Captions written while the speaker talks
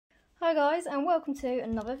Hi guys, and welcome to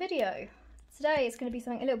another video. Today it's going to be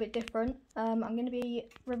something a little bit different. I'm going to be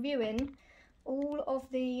reviewing all of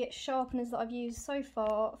the sharpeners that I've used so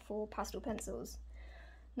far for pastel pencils.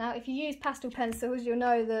 Now if you use pastel pencils, you'll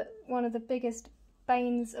know that one of the biggest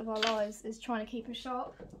banes of our lives is trying to keep them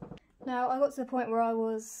sharp. Now I got to the point where I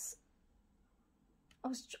bought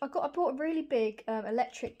a really big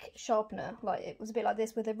electric sharpener. Like, it was a bit like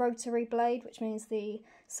this with a rotary blade, which means the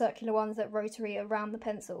circular ones that rotary around the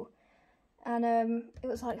pencil. And it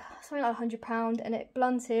was like something like £100, and it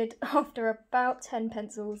blunted after about 10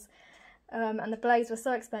 pencils, and the blades were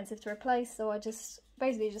so expensive to replace, so I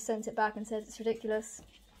basically just sent it back and said it's ridiculous.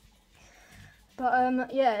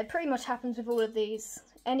 But yeah, it pretty much happens with all of these.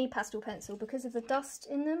 Any pastel pencil, because of the dust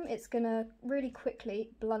in them, it's gonna really quickly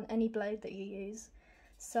blunt any blade that you use.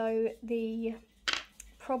 So the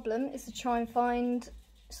problem is to try and find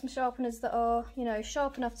some sharpeners that are, you know,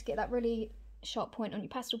 sharp enough to get that really sharp point on your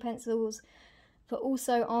pastel pencils, but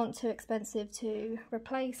also aren't too expensive to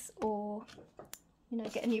replace or, you know,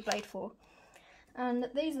 get a new blade for. And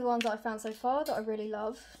these are the ones that I've found so far that I really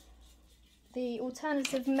love. The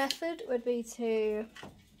alternative method would be to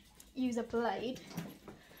use a blade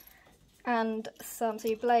and so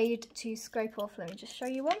your blade to scrape off. Let me just show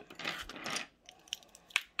you one.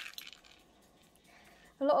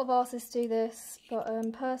 A lot of artists do this, but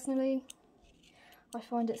personally I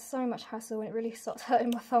find it so much hassle, and it really starts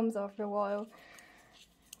hurting my thumbs after a while.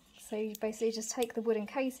 So you basically just take the wooden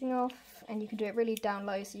casing off, and you can do it really down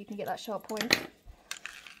low so you can get that sharp point.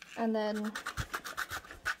 And then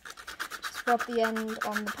just rub the end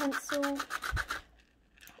on the pencil,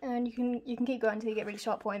 and you can keep going until you get a really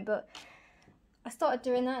sharp point. But I started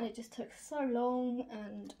doing that and it just took so long,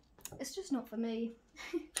 and it's just not for me.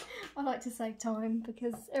 I like to save time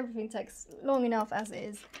because everything takes long enough as it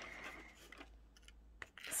is.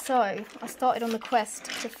 So I started on the quest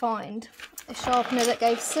to find a sharpener that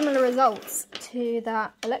gave similar results to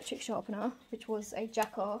that electric sharpener, which was a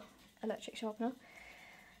Jacquard electric sharpener,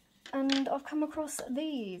 and I've come across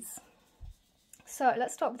these. So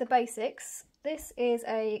let's start with the basics. This is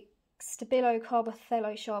a Stabilo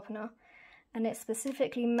Carbothello sharpener, and it's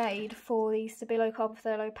specifically made for the Stabilo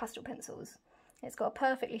Carbothello pastel pencils. It's got a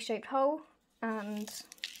perfectly shaped hole, and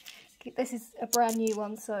this is a brand new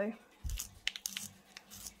one, so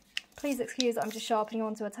please excuse that I'm just sharpening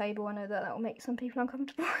onto a table. I know that will make some people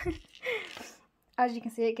uncomfortable. As you can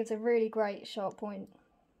see, it gives a really great sharp point.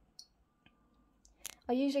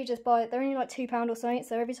 I usually just buy it, they're only like £2 or something,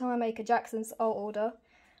 so every time I make a Jackson's art order,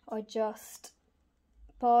 I just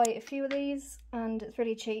buy a few of these, and it's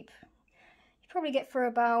really cheap. You probably get for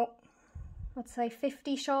about, I'd say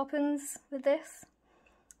 50 sharpens with this,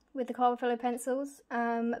 with the Carbothello pencils,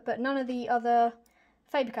 but none of the other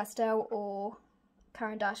Faber-Castell or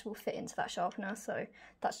Caran d'Ache will fit into that sharpener, so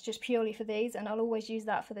that's just purely for these, and I'll always use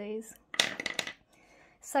that for these.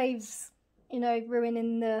 Saves, you know,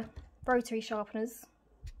 ruining the rotary sharpeners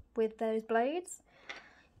with those blades.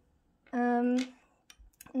 Now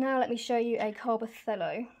let me show you a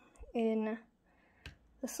Carbothello in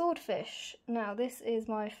the Swordfish. Now this is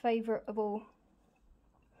my favourite of all,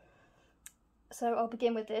 so I'll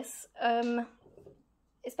begin with this.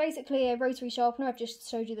 It's basically a rotary sharpener. I've just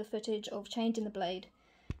showed you the footage of changing the blade.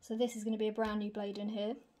 So this is going to be a brand new blade in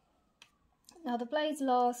here. Now the blades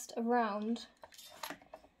last around,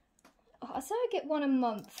 I say I get one a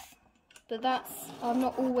month, but I'm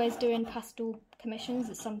not always doing pastel commissions.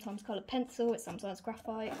 It's sometimes coloured pencil, it's sometimes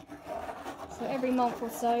graphite. So every month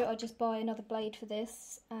or so I just buy another blade for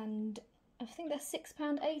this, and I think they're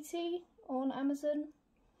 £6.80 on Amazon,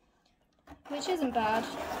 which isn't bad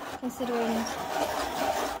considering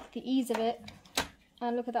the ease of it.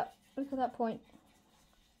 And look at that point.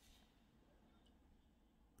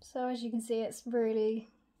 So as you can see, it's really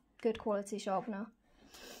good quality sharpener.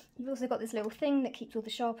 You've also got this little thing that keeps all the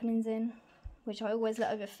sharpenings in, which I always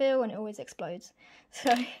let overfill, and it always explodes.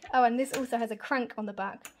 So, oh, and this also has a crank on the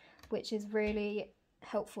back, which is really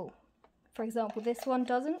helpful. For example, this one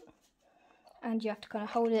doesn't, and you have to kind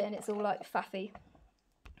of hold it and it's all like faffy.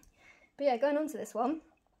 But yeah, going on to this one.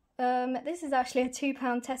 This is actually a £2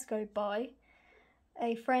 Tesco buy.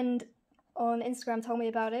 A friend on Instagram told me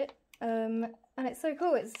about it, and it's so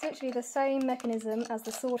cool. It's literally the same mechanism as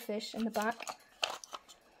the Swordfish in the back.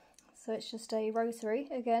 So it's just a rotary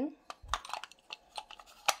again.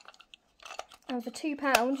 And for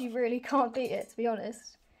 £2 you really can't beat it, to be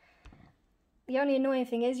honest. The only annoying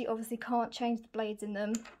thing is you obviously can't change the blades in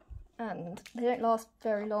them, and they don't last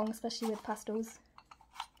very long, especially with pastels.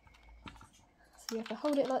 So you have to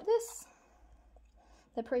hold it like this.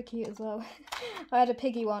 They're pretty cute as well. I had a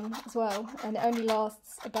piggy one as well, and it only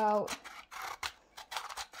lasts about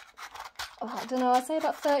I don't know, I'd say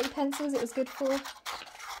about 30 pencils it was good for.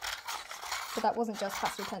 But that wasn't just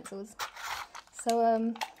pastel pencils.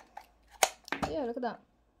 So, yeah, look at that.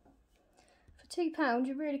 For £2,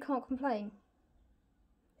 you really can't complain.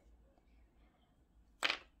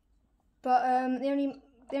 But the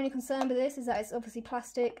only concern with this is that it's obviously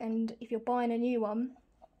plastic, and if you're buying a new one,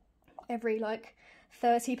 every like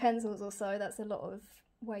 30 pencils or so, that's a lot of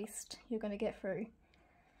waste you're going to get through.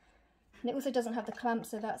 And it also doesn't have the clamp,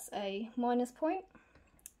 so that's a minus point.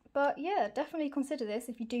 But yeah, definitely consider this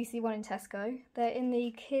if you do see one in Tesco. They're in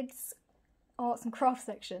the kids arts and crafts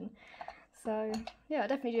section. So yeah, I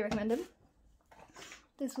definitely do recommend them.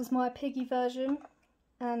 This was my piggy version,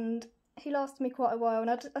 and he lasted me quite a while,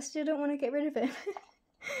 and I still don't want to get rid of him.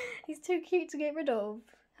 He's too cute to get rid of.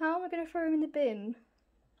 How am I going to throw him in the bin?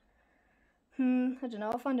 I don't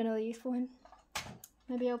know, I'll find another use for him.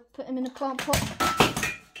 Maybe I'll put him in a plant pot.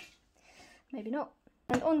 Maybe not.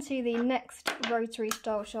 And on to the next rotary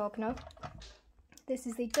style sharpener. This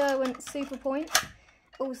is the Derwent Superpoint.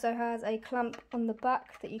 Also has a clamp on the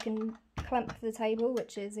back that you can clamp to the table,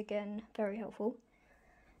 which is again very helpful.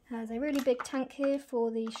 Has a really big tank here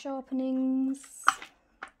for the sharpenings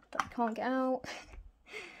that I can't get out.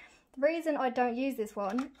 The reason I don't use this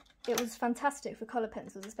one, it was fantastic for colour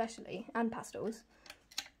pencils especially, and pastels.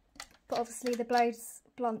 But obviously the blade's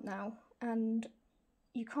blunt now, and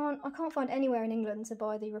I can't find anywhere in England to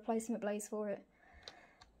buy the replacement blades for it.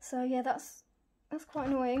 So yeah, that's quite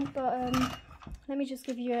annoying, but let me just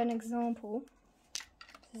give you an example.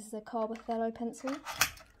 This is a Carbothello pencil.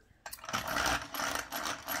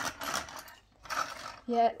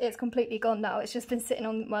 Yeah, it's completely gone now. It's just been sitting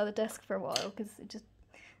on my other desk for a while because the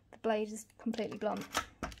blade is completely blunt.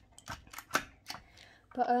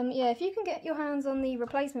 But yeah, if you can get your hands on the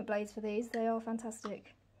replacement blades for these, they are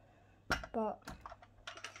fantastic. But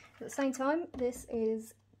at the same time, this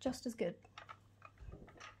is just as good.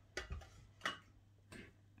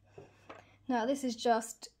 Now this is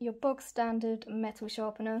just your bog standard metal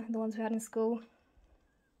sharpener, the ones we had in school.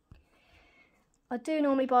 I do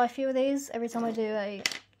normally buy a few of these every time I do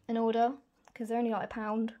an order, because they're only like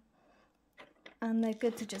 £1. And they're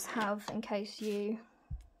good to just have in case you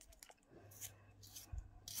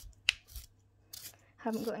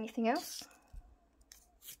haven't got anything else.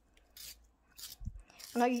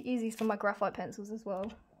 And I use these for my graphite pencils as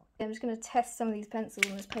well. I'm just going to test some of these pencils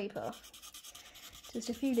on this paper. Just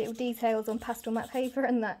a few little details on pastel matte paper,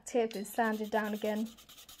 and that tip is sanded down again.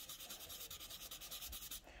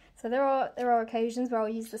 So there are occasions where I'll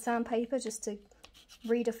use the sandpaper just to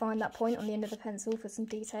redefine that point on the end of the pencil for some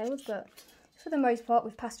details, but for the most part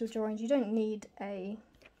with pastel drawings you don't need a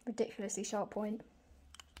ridiculously sharp point.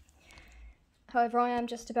 However, I am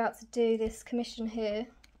just about to do this commission here,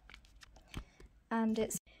 and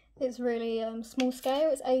it's really small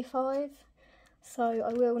scale, it's A5, so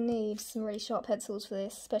I will need some really sharp pencils for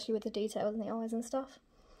this, especially with the details in the eyes and stuff.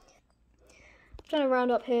 I've done a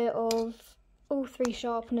roundup here of all three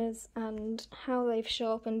sharpeners and how they've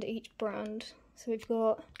sharpened each brand. So we've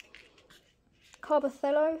got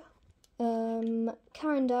Carbothello,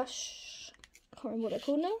 Caran d'Ache, I can't remember what they're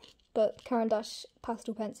called now, but Caran d'Ache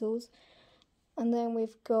pastel pencils, and then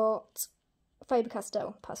we've got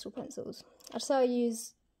Faber-Castell pastel pencils. I'd say I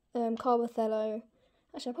use Carbothello.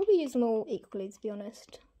 Actually, I'll probably use them all equally, to be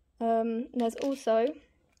honest. There's also,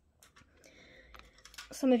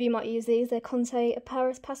 some of you might use these, they're Conte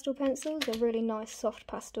Paris pastel pencils. They're really nice soft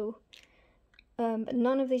pastel. But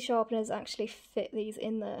none of these sharpeners actually fit these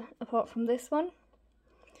in there, apart from this one.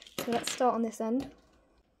 So let's start on this end.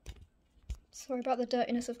 Sorry about the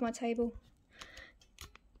dirtiness of my table.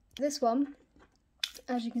 This one,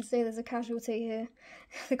 as you can see, there's a casualty here.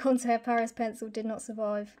 The Conte Paris pencil did not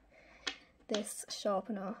survive this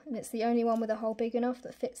sharpener, and it's the only one with a hole big enough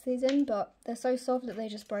that fits these in, but they're so soft that they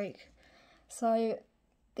just break. So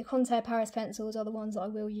the Conte Paris pencils are the ones that I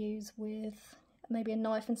will use with maybe a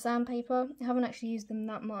knife and sandpaper. I haven't actually used them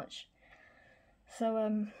that much,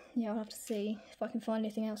 so yeah, I'll have to see if I can find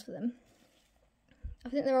anything else for them. I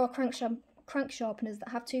think there are crank sharpeners that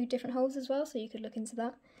have two different holes as well, so you could look into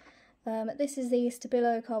that. This is the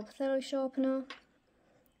Stabilo Carbothello sharpener,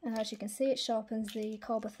 and as you can see, it sharpens the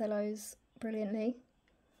Carbothellos brilliantly,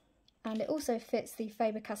 and it also fits the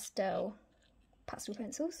Faber-Castell pastel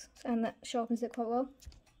pencils, and that sharpens it quite well.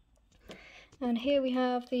 And here we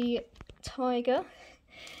have the Tiger.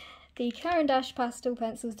 The Caran d'Ache pastel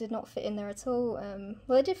pencils did not fit in there at all.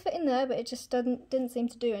 Well, they did fit in there, but it just didn't seem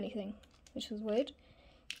to do anything, which was weird.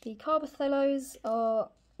 The Carbothellos are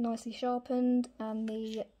nicely sharpened, and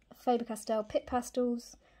the Faber-Castell Pit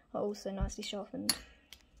pastels are also nicely sharpened.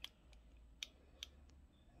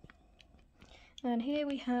 And here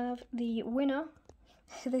we have the winner.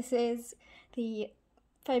 This is the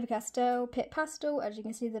Pastel Pit Pastel. As you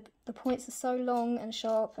can see, the points are so long and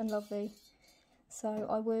sharp and lovely. So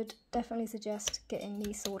I would definitely suggest getting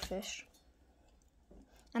the Swordfish.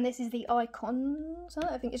 And this is the Icon. So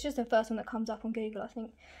I think it's just the first one that comes up on Google, I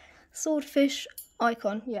think. Swordfish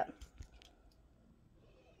Ikon, yeah.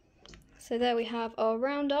 So there we have our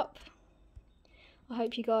roundup. I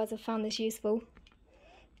hope you guys have found this useful.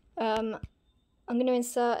 I'm going to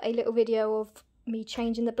insert a little video of me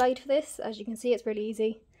changing the blade for this. As you can see, it's really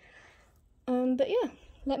easy. But yeah,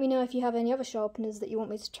 let me know if you have any other sharpeners that you want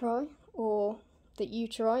me to try, or that you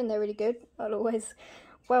try and they're really good. I'll always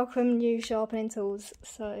welcome new sharpening tools.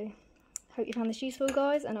 So hope you found this useful,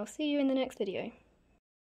 guys, and I'll see you in the next video.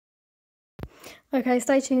 Okay,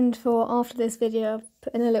 stay tuned for after this video. I've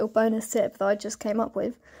put in a little bonus tip that I just came up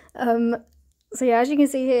with. So yeah, as you can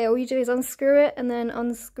see here, all you do is unscrew it and then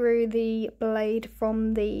unscrew the blade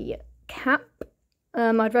from the cap.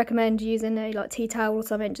 I'd recommend using a tea towel or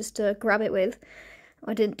something just to grab it with.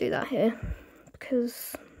 I didn't do that here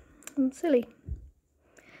because I'm silly.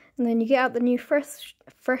 And then you get out the new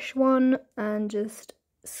fresh one and just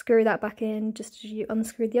screw that back in just as you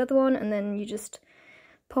unscrewed the other one, and then you just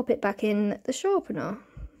pop it back in the sharpener.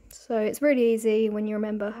 So it's really easy when you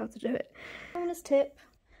remember how to do it. Bonus tip: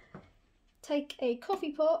 take a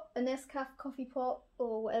coffee pot, a Nescafe coffee pot,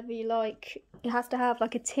 or whatever you like. It has to have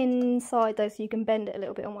like a tin side though, so you can bend it a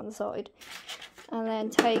little bit on one side. And then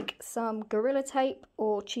take some Gorilla Tape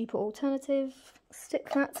or cheaper alternative, stick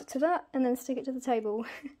that to that, and then stick it to the table.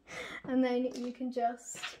 And then you can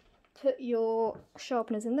just put your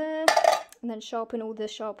sharpeners in there, and then sharpen all the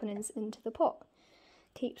sharpenings into the pot.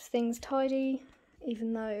 Keeps things tidy,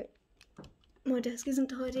 even though my desk isn't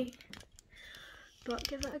tidy. But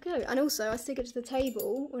give that a go. And also, I stick it to the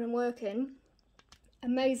table when I'm working.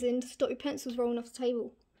 Amazing to stop your pencils rolling off the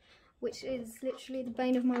table, which is literally the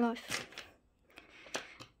bane of my life.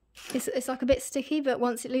 It's like a bit sticky, but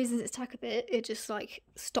once it loses its tack a bit, it just like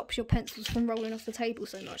stops your pencils from rolling off the table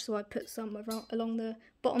so much. So I put some along the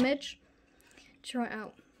bottom edge. Try it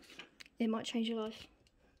out. It might change your life.